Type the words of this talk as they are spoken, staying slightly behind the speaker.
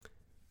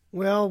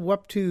Well, we're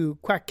up to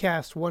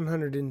Quackcast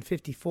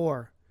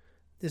 154.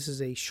 This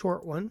is a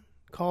short one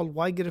called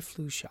Why Get a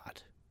Flu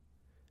Shot?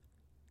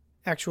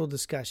 Actual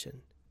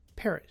discussion.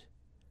 Parrot,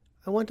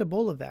 I want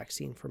Ebola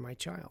vaccine for my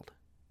child.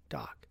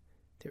 Doc,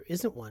 there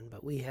isn't one,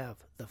 but we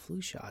have the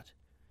flu shot.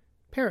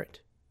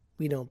 Parrot,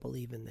 we don't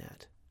believe in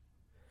that.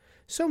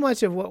 So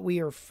much of what we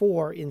are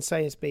for in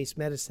science-based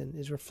medicine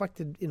is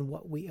reflected in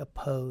what we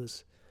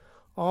oppose.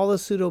 All the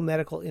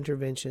pseudo-medical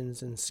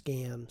interventions and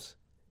scams.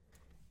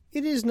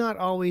 It is not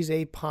always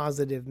a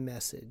positive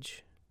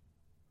message.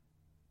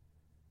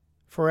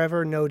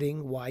 Forever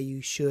noting why you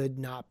should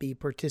not be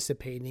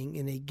participating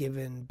in a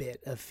given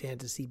bit of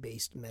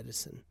fantasy-based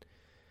medicine.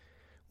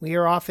 We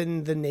are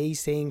often the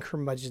naysaying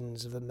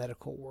curmudgeons of the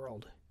medical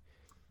world.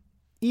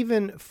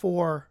 Even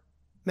for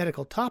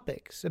medical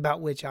topics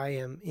about which I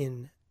am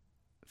in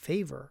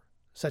favor,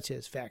 such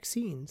as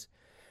vaccines,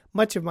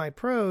 much of my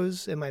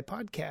prose and my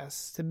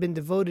podcasts have been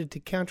devoted to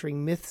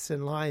countering myths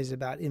and lies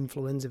about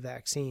influenza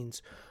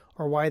vaccines,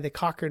 or why the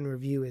Cochrane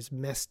Review is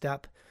messed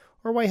up,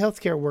 or why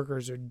healthcare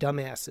workers are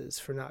dumbasses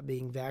for not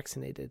being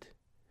vaccinated.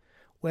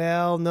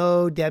 Well,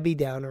 no Debbie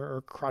Downer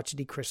or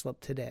crotchety Chryslip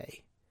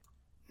today.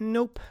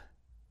 Nope.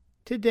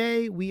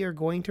 Today we are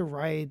going to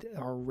ride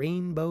our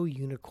rainbow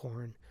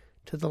unicorn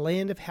to the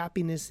land of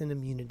happiness and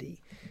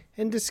immunity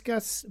and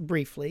discuss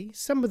briefly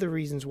some of the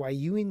reasons why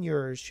you and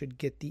yours should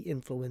get the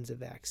influenza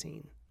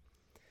vaccine.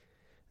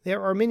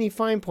 There are many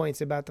fine points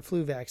about the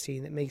flu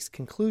vaccine that makes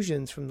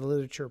conclusions from the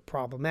literature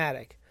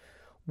problematic.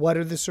 What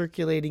are the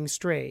circulating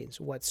strains?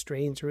 What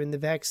strains are in the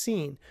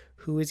vaccine?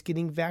 Who is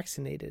getting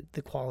vaccinated?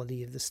 The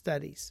quality of the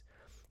studies.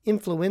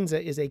 Influenza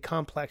is a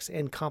complex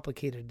and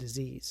complicated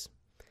disease.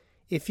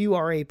 If you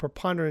are a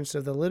preponderance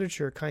of the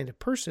literature kind of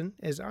person,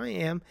 as I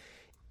am,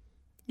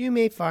 you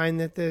may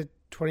find that the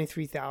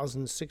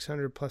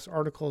 23,600 plus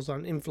articles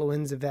on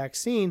influenza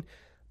vaccine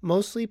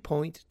mostly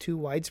point to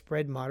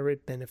widespread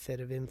moderate benefit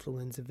of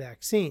influenza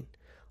vaccine.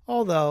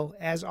 Although,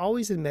 as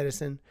always in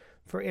medicine,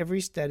 for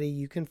every study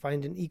you can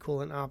find an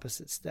equal and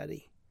opposite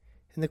study,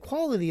 and the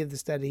quality of the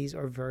studies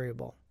are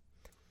variable.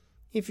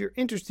 If you're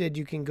interested,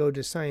 you can go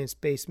to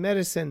Science-Based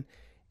Medicine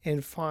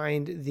and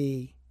find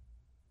the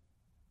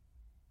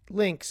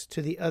links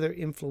to the other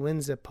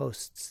influenza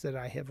posts that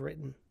I have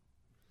written.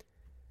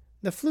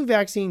 The flu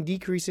vaccine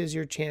decreases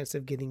your chance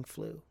of getting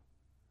flu.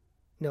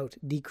 Note,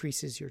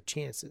 decreases your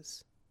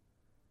chances.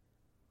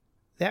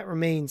 That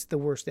remains the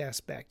worst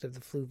aspect of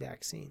the flu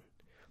vaccine.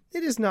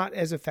 It is not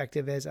as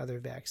effective as other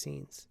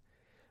vaccines,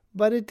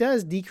 but it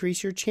does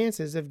decrease your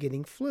chances of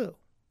getting flu.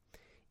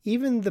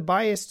 Even the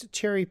biased,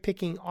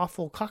 cherry-picking,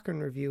 awful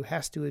Cochrane Review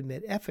has to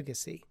admit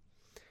efficacy.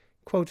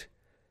 Quote,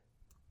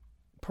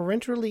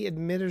 parenterally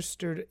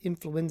administered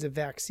influenza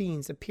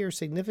vaccines appear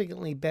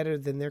significantly better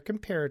than their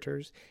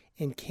comparators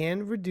and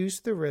can reduce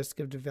the risk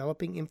of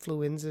developing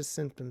influenza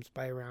symptoms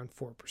by around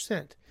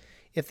 4%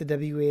 if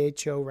the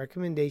WHO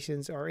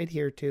recommendations are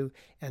adhered to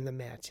and the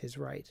match is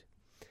right.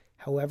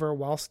 However,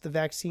 whilst the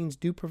vaccines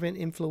do prevent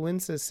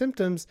influenza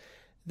symptoms,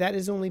 that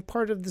is only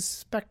part of the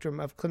spectrum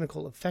of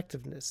clinical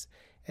effectiveness,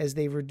 as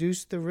they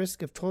reduce the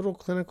risk of total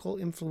clinical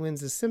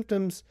influenza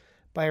symptoms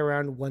by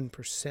around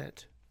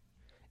 1%.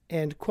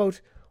 And,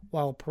 quote,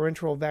 while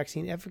parenteral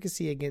vaccine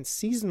efficacy against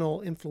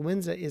seasonal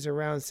influenza is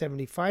around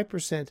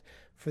 75%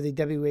 for the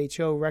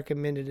WHO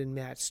recommended and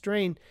matched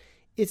strain,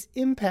 its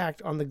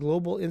impact on the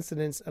global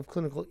incidence of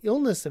clinical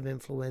illness of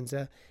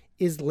influenza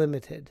is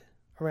limited,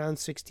 around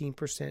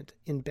 16%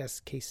 in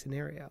best case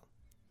scenario.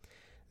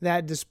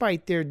 That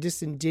despite their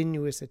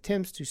disingenuous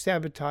attempts to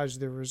sabotage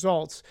their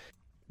results,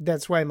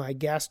 that's why my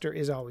gaster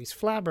is always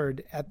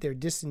flabbered at their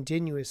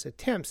disingenuous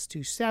attempts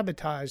to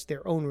sabotage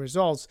their own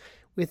results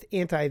with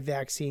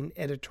anti-vaccine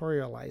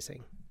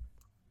editorializing.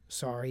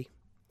 Sorry,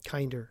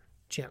 kinder,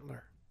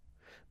 gentler.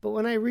 But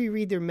when I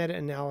reread their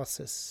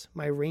meta-analysis,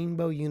 my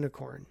rainbow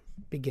unicorn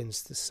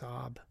begins to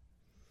sob.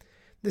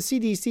 The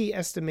CDC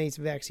estimates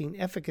vaccine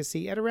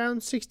efficacy at around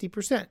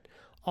 60%,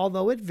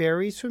 although it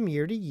varies from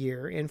year to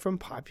year and from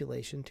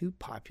population to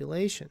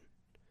population.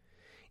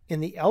 In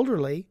the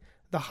elderly,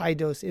 the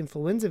high-dose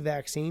influenza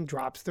vaccine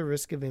drops the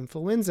risk of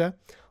influenza,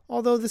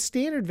 although the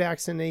standard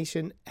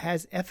vaccination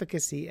has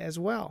efficacy as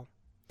well.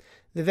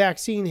 The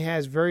vaccine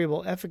has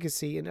variable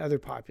efficacy in other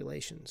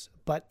populations,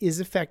 but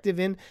is effective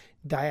in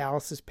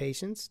dialysis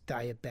patients,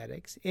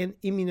 diabetics, and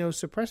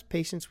immunosuppressed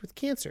patients with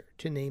cancer,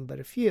 to name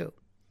but a few.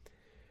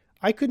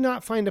 I could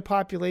not find a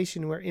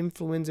population where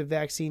influenza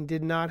vaccine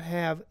did not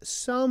have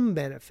some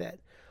benefit,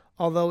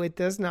 although it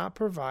does not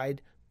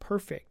provide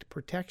perfect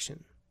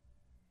protection.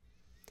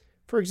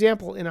 For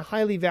example, in a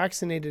highly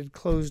vaccinated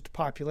closed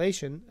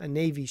population, a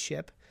Navy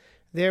ship,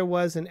 there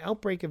was an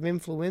outbreak of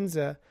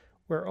influenza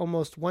where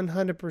almost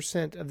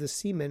 100% of the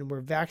seamen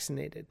were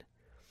vaccinated.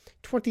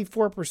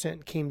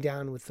 24% came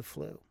down with the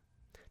flu.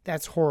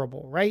 That's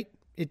horrible, right?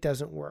 It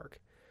doesn't work.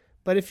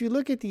 But if you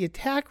look at the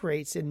attack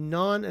rates in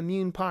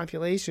non-immune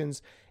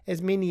populations,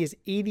 as many as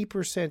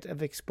 80%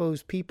 of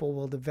exposed people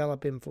will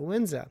develop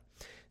influenza.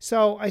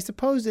 So I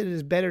suppose it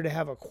is better to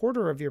have a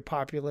quarter of your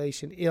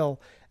population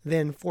ill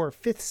than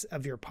 4/5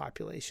 of your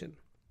population.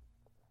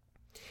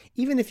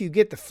 Even if you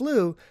get the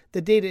flu,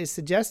 the data is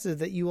suggestive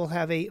that you will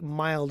have a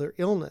milder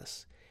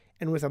illness.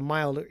 And with a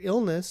milder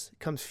illness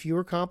comes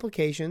fewer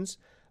complications,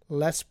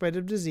 less spread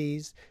of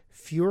disease,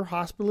 fewer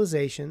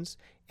hospitalizations,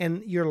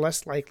 and you're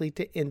less likely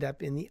to end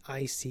up in the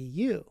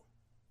ICU.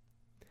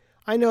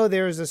 I know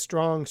there is a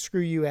strong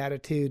screw you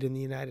attitude in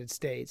the United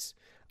States.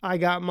 I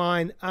got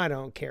mine, I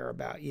don't care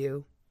about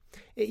you.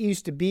 It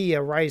used to be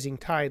a rising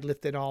tide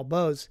lifted all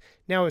boats.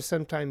 Now it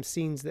sometimes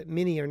seems that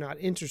many are not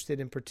interested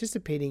in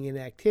participating in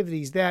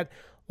activities that,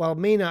 while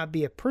may not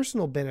be a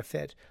personal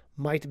benefit,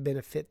 might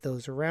benefit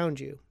those around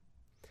you.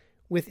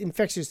 With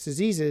infectious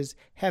diseases,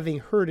 having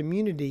herd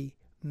immunity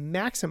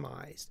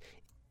maximized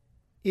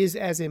is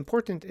as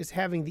important as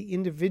having the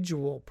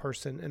individual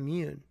person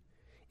immune.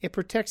 It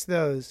protects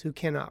those who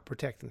cannot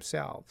protect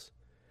themselves.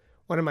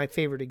 One of my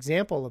favorite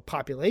examples of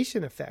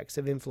population effects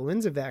of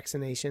influenza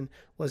vaccination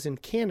was in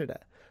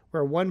Canada,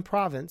 where one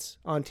province,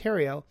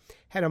 Ontario,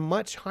 had a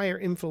much higher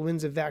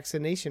influenza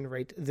vaccination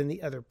rate than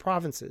the other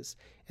provinces,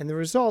 and the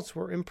results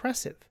were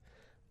impressive.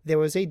 There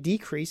was a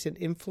decrease in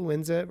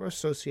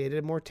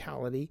influenza-associated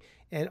mortality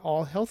and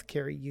all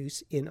healthcare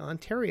use in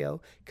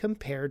Ontario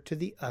compared to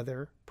the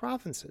other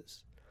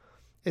provinces.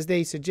 As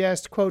they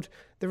suggest, quote,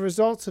 the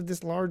results of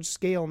this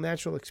large-scale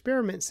natural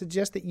experiment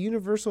suggest that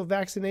universal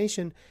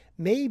vaccination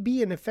may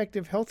be an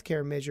effective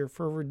healthcare measure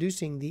for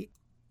reducing the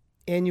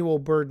annual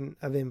burden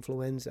of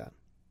influenza.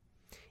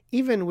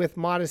 Even with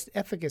modest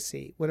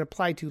efficacy, when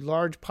applied to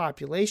large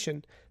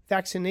population,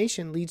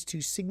 vaccination leads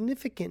to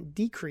significant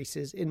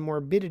decreases in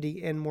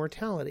morbidity and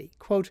mortality.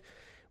 Quote,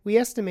 we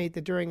estimate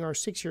that during our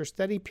 6-year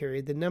study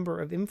period, the number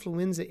of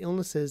influenza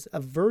illnesses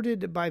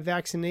averted by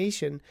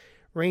vaccination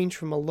ranged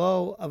from a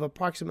low of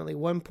approximately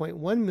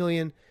 1.1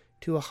 million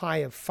to a high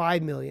of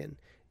 5 million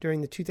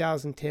during the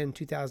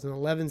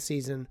 2010-2011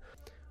 season,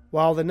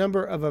 while the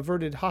number of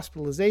averted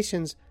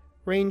hospitalizations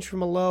ranged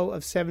from a low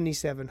of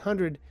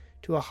 7,700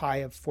 to a high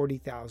of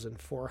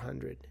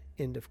 40,400.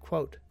 End of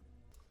quote.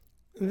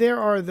 There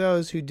are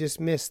those who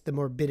dismiss the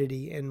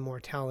morbidity and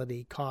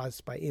mortality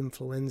caused by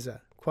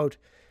influenza. Quote,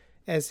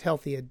 as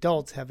healthy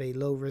adults have a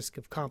low risk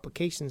of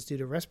complications due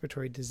to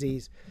respiratory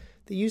disease,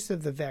 the use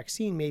of the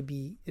vaccine may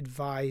be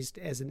advised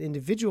as an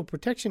individual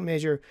protection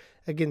measure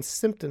against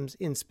symptoms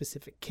in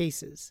specific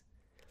cases.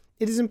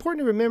 It is important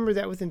to remember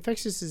that with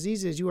infectious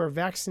diseases, you are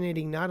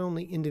vaccinating not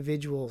only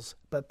individuals,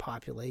 but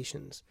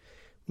populations.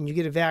 When you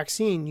get a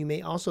vaccine, you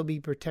may also be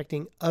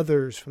protecting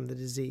others from the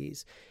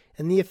disease.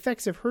 And the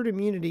effects of herd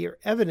immunity are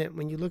evident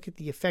when you look at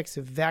the effects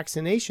of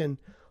vaccination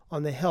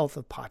on the health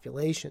of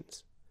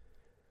populations.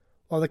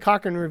 While the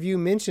Cochrane Review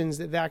mentions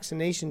that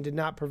vaccination did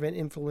not prevent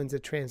influenza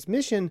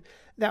transmission,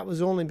 that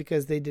was only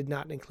because they did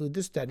not include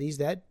the studies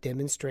that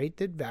demonstrate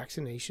that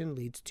vaccination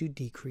leads to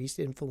decreased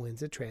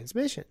influenza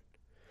transmission.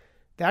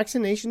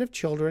 Vaccination of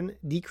children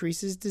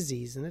decreases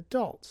disease in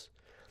adults.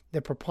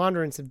 The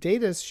preponderance of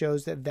data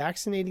shows that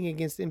vaccinating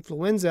against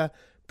influenza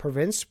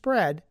prevents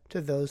spread to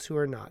those who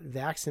are not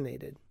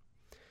vaccinated.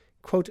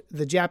 Quote,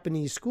 the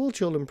Japanese school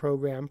children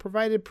program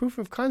provided proof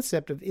of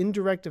concept of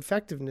indirect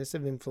effectiveness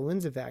of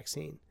influenza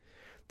vaccine.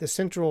 The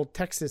Central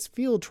Texas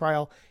field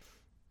trial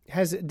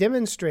has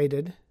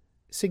demonstrated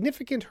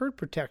significant herd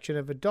protection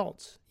of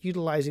adults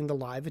utilizing the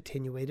live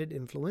attenuated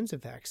influenza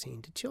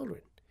vaccine to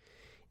children.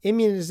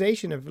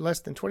 Immunization of less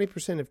than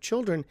 20% of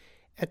children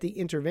at the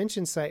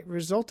intervention site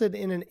resulted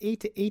in an 8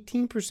 to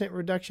 18%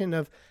 reduction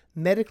of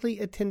medically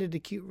attended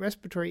acute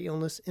respiratory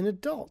illness in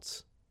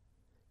adults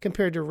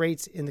compared to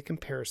rates in the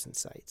comparison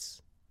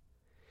sites.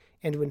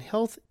 And when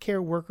health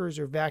care workers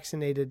are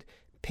vaccinated,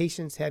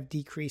 patients have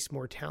decreased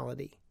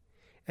mortality.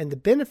 And the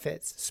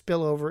benefits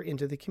spill over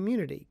into the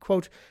community.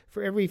 Quote,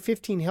 for every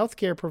 15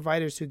 healthcare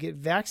providers who get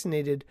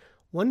vaccinated,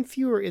 one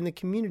fewer in the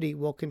community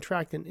will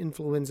contract an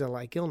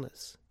influenza-like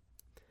illness.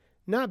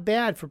 Not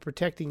bad for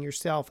protecting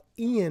yourself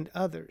and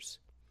others.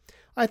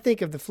 I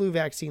think of the flu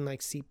vaccine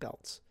like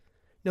seatbelts.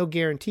 No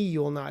guarantee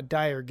you will not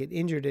die or get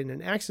injured in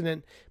an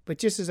accident, but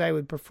just as I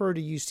would prefer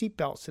to use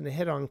seatbelts in a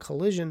head-on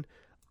collision,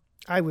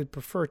 I would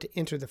prefer to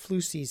enter the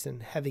flu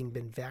season having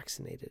been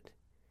vaccinated.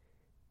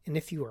 And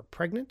if you are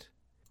pregnant,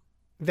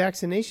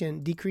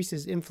 vaccination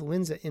decreases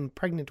influenza in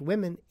pregnant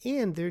women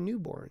and their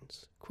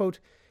newborns. Quote,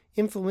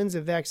 influenza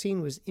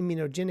vaccine was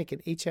immunogenic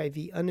in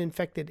HIV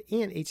uninfected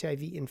and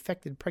HIV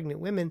infected pregnant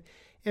women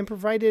and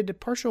provided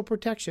partial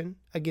protection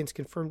against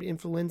confirmed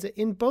influenza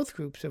in both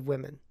groups of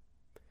women.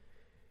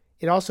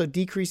 It also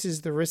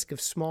decreases the risk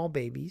of small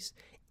babies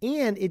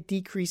and it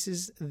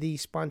decreases the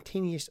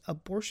spontaneous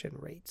abortion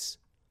rates.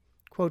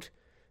 Quote,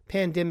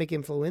 pandemic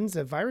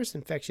influenza virus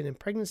infection in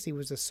pregnancy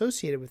was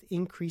associated with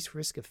increased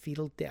risk of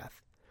fetal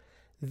death.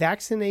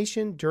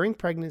 Vaccination during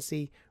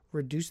pregnancy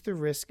reduced the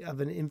risk of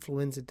an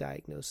influenza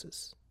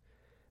diagnosis.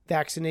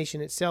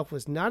 Vaccination itself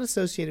was not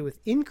associated with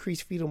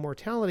increased fetal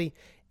mortality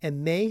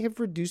and may have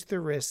reduced the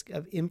risk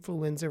of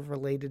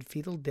influenza-related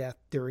fetal death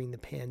during the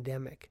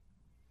pandemic.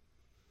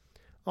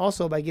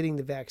 Also, by getting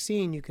the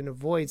vaccine, you can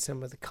avoid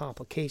some of the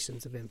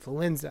complications of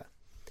influenza.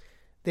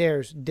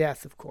 There's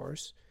death, of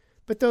course,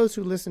 But those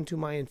who listen to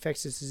my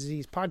infectious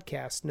disease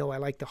podcast know I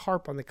like to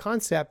harp on the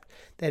concept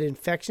that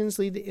infections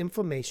lead to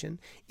inflammation,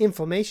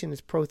 inflammation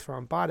is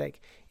prothrombotic,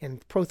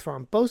 and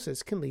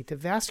prothrombosis can lead to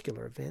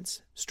vascular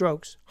events,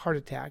 strokes, heart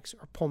attacks,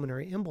 or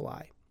pulmonary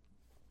emboli.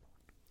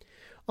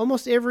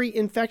 Almost every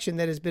infection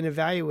that has been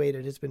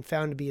evaluated has been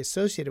found to be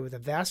associated with a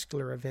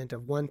vascular event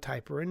of one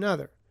type or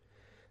another.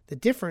 The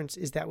difference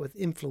is that with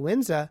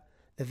influenza,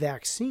 the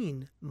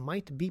vaccine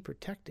might be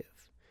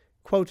protective.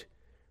 Quote,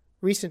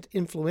 recent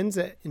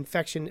influenza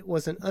infection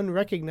was an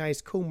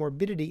unrecognized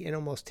comorbidity in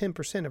almost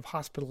 10% of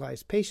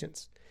hospitalized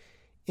patients.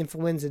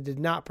 Influenza did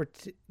not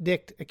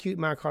predict acute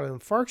myocardial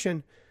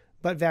infarction,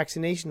 but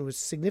vaccination was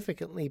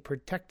significantly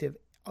protective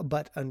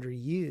but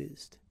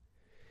underused.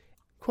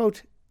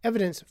 Quote,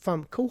 evidence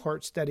from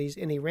cohort studies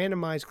in a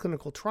randomized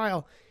clinical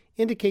trial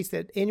indicates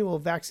that annual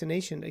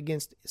vaccination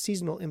against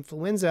seasonal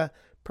influenza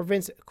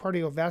prevents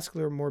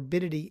cardiovascular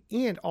morbidity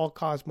and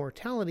all-cause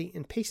mortality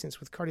in patients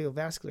with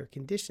cardiovascular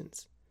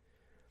conditions.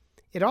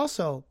 It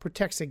also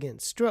protects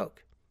against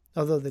stroke,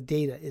 although the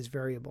data is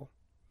variable.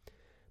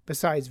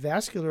 Besides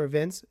vascular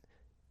events,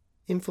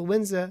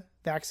 influenza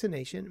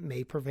vaccination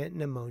may prevent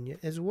pneumonia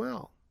as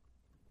well.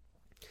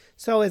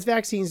 So as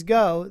vaccines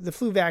go, the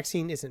flu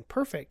vaccine isn't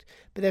perfect,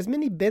 but has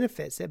many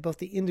benefits at both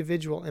the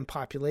individual and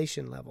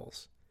population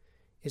levels.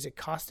 Is it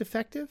cost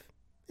effective?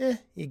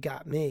 You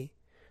got me.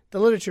 The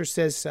literature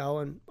says so,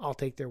 and I'll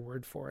take their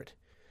word for it.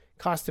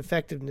 Cost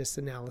effectiveness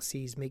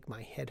analyses make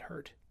my head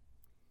hurt.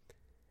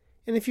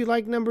 And if you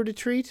like number to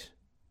treat,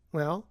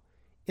 well,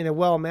 in a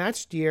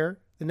well-matched year,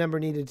 the number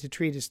needed to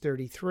treat is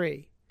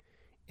 33.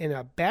 In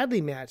a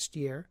badly matched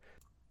year,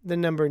 the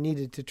number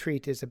needed to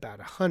treat is about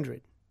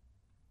 100.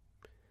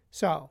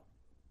 So,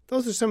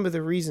 those are some of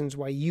the reasons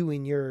why you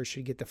and yours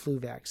should get the flu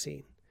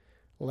vaccine.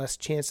 Less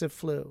chance of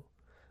flu,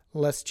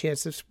 less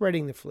chance of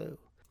spreading the flu,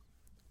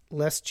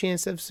 less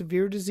chance of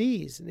severe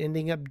disease and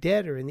ending up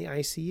dead or in the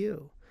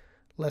ICU,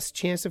 less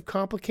chance of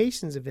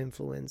complications of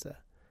influenza,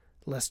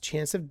 less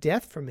chance of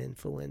death from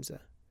influenza,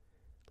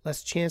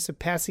 less chance of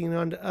passing it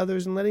on to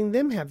others and letting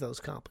them have those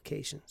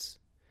complications.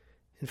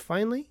 And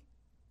finally,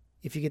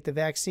 if you get the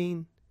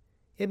vaccine,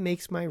 it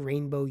makes my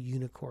rainbow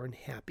unicorn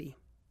happy.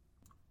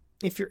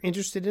 If you're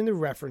interested in the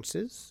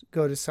references,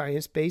 go to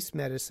Science Based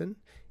Medicine,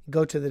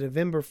 go to the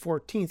November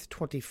 14th,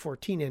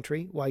 2014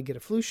 entry, Why Get a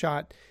Flu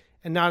Shot,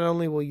 and not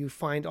only will you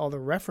find all the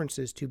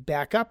references to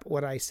back up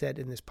what I said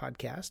in this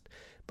podcast,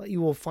 but you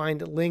will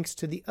find links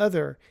to the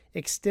other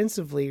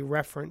extensively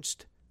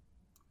referenced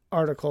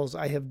articles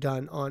I have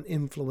done on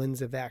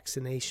influenza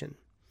vaccination.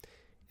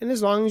 And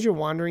as long as you're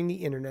wandering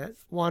the internet,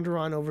 wander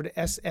on over to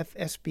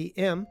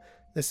SFSBM,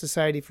 the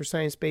Society for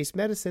Science-Based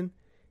Medicine,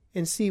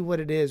 and see what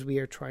it is we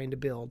are trying to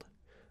build.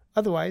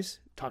 Otherwise,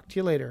 talk to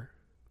you later.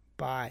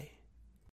 Bye.